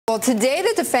Well, today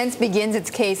the defense begins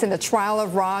its case in the trial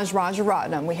of Raj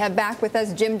Rajaratnam. We have back with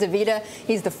us Jim DeVita.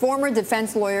 He's the former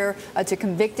defense lawyer to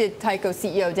convicted Tyco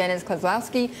CEO Dennis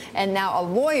Kozlowski, and now a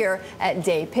lawyer at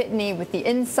Day Pitney with the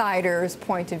insider's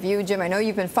point of view. Jim, I know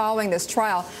you've been following this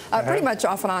trial pretty much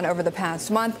off and on over the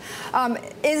past month.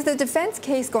 Is the defense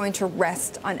case going to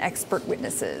rest on expert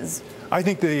witnesses? I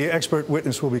think the expert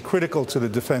witness will be critical to the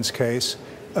defense case.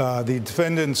 The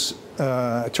defendant's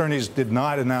attorneys did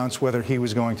not announce whether he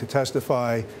was going to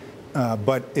testify,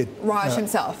 but it... Raj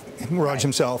himself. Raj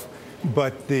himself.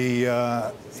 But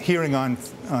the hearing on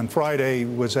Friday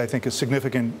was, I think, a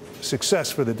significant success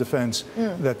for the defense,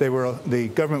 that the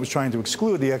government was trying to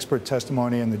exclude the expert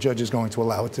testimony, and the judge is going to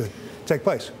allow it to take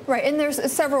place. Right, and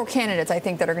there's several candidates, I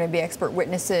think, that are going to be expert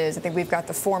witnesses. I think we've got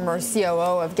the former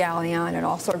COO of Galleon and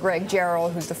also Greg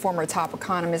Gerald, who's the former top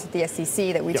economist at the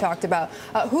SEC that we talked about.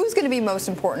 Who's going to be most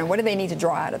important, and what do they need to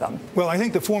draw out of them? Well, I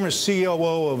think the former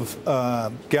COO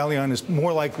of Galleon is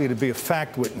more likely to be a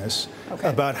fact witness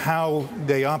about how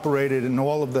they operated and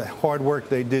all of the hard work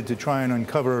they did to try and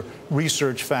uncover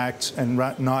research facts and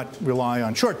not rely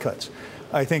on shortcuts.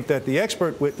 I think that the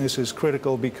expert witness is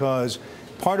critical because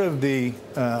part of the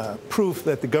proof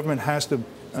that the government has to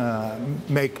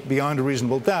make beyond a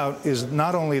reasonable doubt is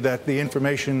not only that the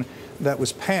information that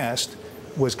was passed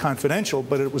was confidential,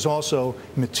 but it was also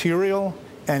material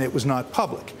and it was not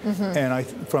public. And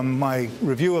from my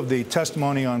review of the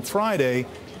testimony on Friday,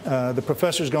 the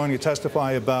professor is going to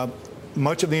testify about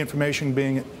much of the information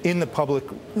being in the public.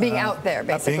 Being out there,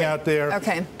 basically. Being out there.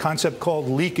 Okay. Concept called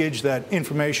leakage, that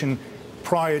information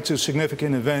prior to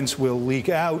significant events will leak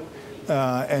out.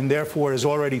 And therefore is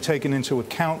already taken into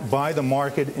account by the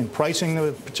market in pricing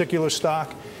the particular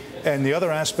stock. And the other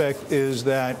aspect is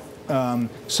that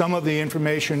some of the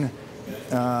information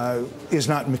is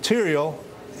not material,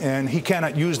 and he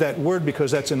cannot use that word because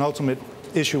that's an ultimate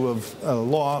issue of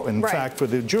law and fact for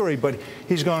the jury, but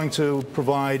he's going to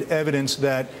provide evidence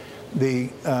that the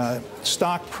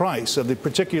stock price of the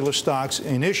particular stocks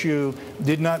in issue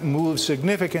did not move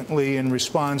significantly in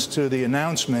response to the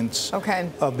announcements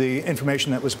of the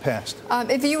information that was passed.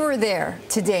 If you were there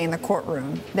today in the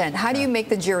courtroom, then how do you make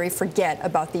the jury forget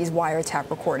about these wiretap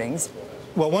recordings?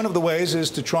 Well, one of the ways is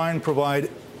to try and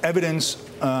provide evidence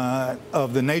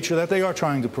of the nature that they are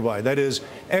trying to provide. That is,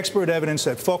 expert evidence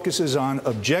that focuses on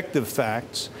objective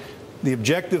facts, the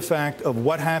objective fact of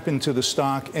what happened to the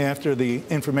stock after the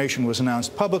information was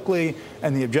announced publicly,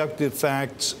 and the objective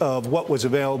facts of what was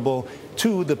available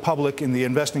to the public and the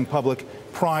investing public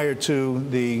prior to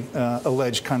the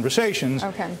alleged conversations,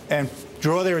 and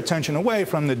draw their attention away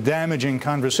from the damaging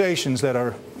conversations that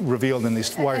are revealed in these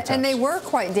wiretaps. And they were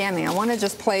quite damning. I want to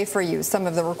just play for you some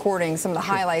of the recordings, some of the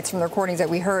highlights from the recordings that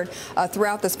we heard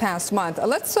throughout this past month.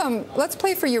 Let's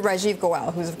play for you Rajiv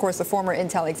Goel, who's of course the former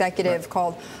Intel executive,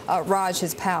 called Raj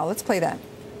his pal. Let's play that.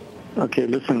 Okay,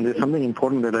 listen, there's something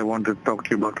important that I want to talk to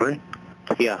you about, right?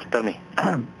 Yeah, tell me.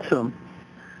 So,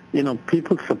 you know,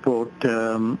 people support,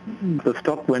 the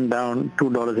stock went down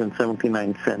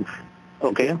 $2.79.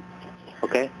 Okay.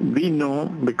 Okay. We know,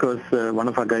 because one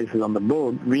of our guys is on the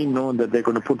board, we know that they're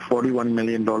going to put $41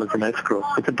 million in escrow.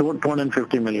 It's a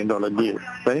 $250 million deal,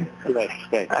 right?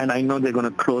 Right. And I know they're going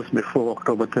to close before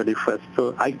October 31st.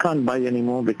 So I can't buy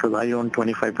anymore because I own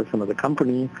 25% of the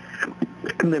company.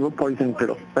 And they were poison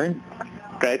pill, right?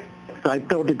 Right. So I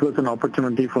thought it was an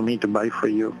opportunity for me to buy for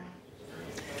you.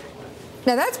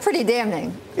 Now that's pretty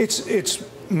damning. It's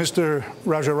Mr.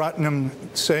 Rajaratnam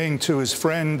saying to his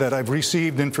friend that I've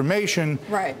received information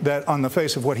that on the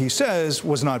face of what he says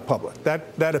was not public.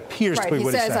 That appears to be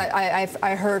what he's saying. He says,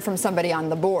 I heard from somebody on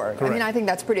the board. Correct. I mean, I think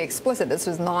that's pretty explicit. This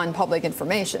was non-public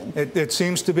information. It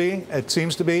seems to be. It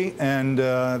seems to be. And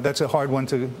that's a hard one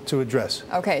to address.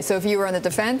 Okay, so if you were on the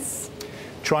defense?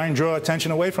 Try and draw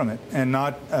attention away from it. And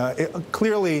not,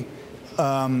 clearly,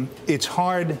 it's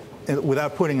hard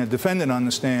without putting a defendant on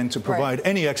the stand to provide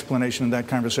any explanation of that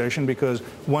conversation, because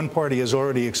one party has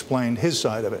already explained his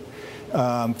side of it.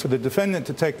 For the defendant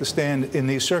to take the stand in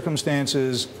these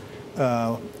circumstances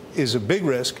is a big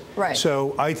risk.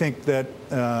 So I think that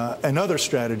another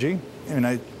strategy,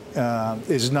 and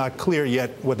is not clear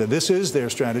yet whether this is their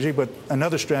strategy, but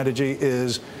another strategy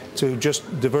is to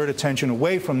just divert attention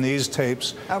away from these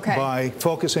tapes by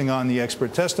focusing on the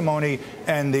expert testimony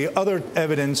and the other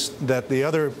evidence that the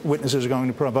other witnesses are going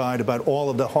to provide about all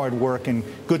of the hard work and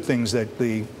good things that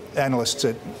the analysts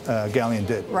at Galleon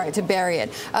did. Right, to bury it.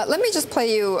 Let me just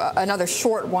play you another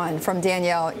short one from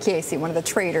Danielle Casey, one of the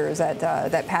traders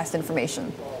that passed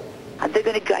information. They're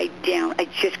going to guide down. I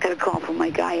just got a call from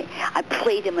my guy. I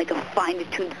played him like a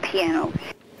fine-tuned piano.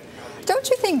 Don't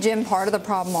you think, Jim, part of the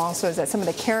problem also is that some of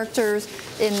the characters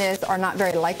in this are not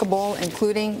very likable,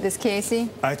 including this Casey?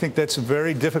 I think that's a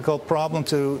very difficult problem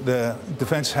the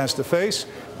defense has to face.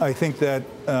 I think that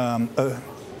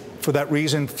for that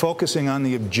reason, focusing on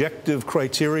the objective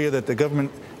criteria that the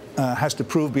government has to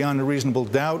prove beyond a reasonable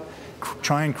doubt,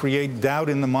 try and create doubt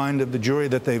in the mind of the jury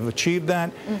that they've achieved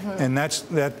that, and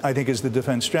that I think is the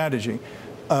defense strategy.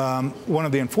 One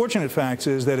of the unfortunate facts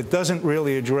is that it doesn't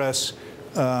really address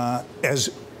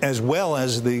as well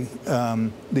as the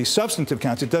substantive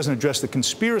counts. It doesn't address the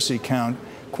conspiracy count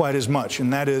quite as much,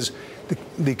 and that is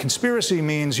the conspiracy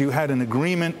means you had an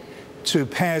agreement to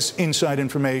pass inside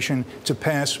information, to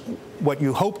pass what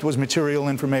you hoped was material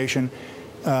information.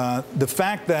 The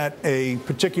fact that a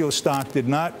particular stock did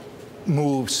not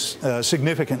move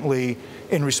significantly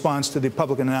in response to the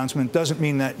public announcement doesn't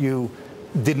mean that you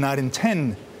did not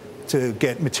intend to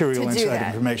get material inside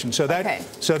information. So that, okay.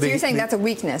 So you're saying that's a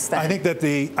weakness then? I think that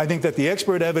the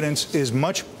expert evidence is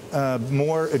much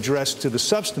more addressed to the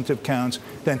substantive counts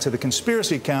than to the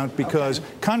conspiracy count, because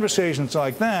conversations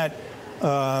like that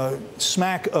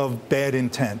smack of bad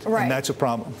intent, right. And that's a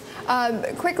problem.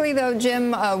 Quickly though,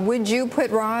 Jim, would you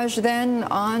put Raj then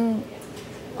on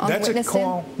the witness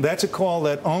stand? That's a call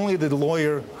that only the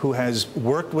lawyer who has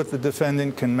worked with the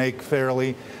defendant can make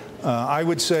fairly. I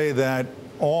would say that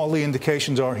all the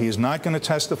indications are he is not going to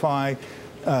testify,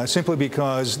 simply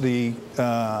because the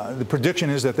prediction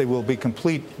is that they will be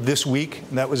complete this week.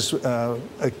 That was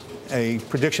a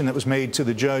prediction that was made to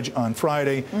the judge on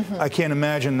Friday. I can't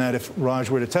imagine that if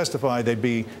Raj were to testify, they'd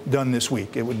be done this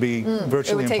week. It would be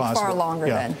virtually impossible. It would take far longer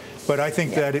then. But I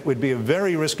think that it would be a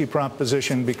very risky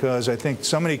proposition, because I think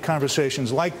so many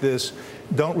conversations like this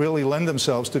don't really lend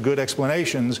themselves to good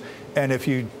explanations. And if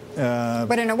you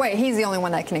but in a way, he's the only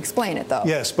one that can explain it, though.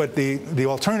 Yes, but the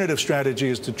alternative strategy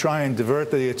is to try and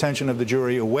divert the attention of the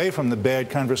jury away from the bad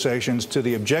conversations to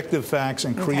the objective facts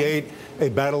and create a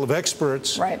battle of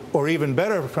experts, or even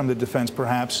better from the defense,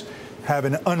 perhaps, have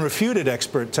an unrefuted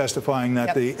expert testifying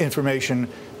that the information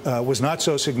was not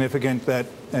so significant that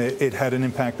it had an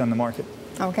impact on the market.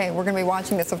 Okay, we're going to be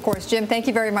watching this, of course. Jim, thank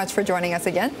you very much for joining us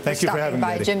again. Thank you for having me,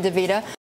 Betty. Jim DeVita.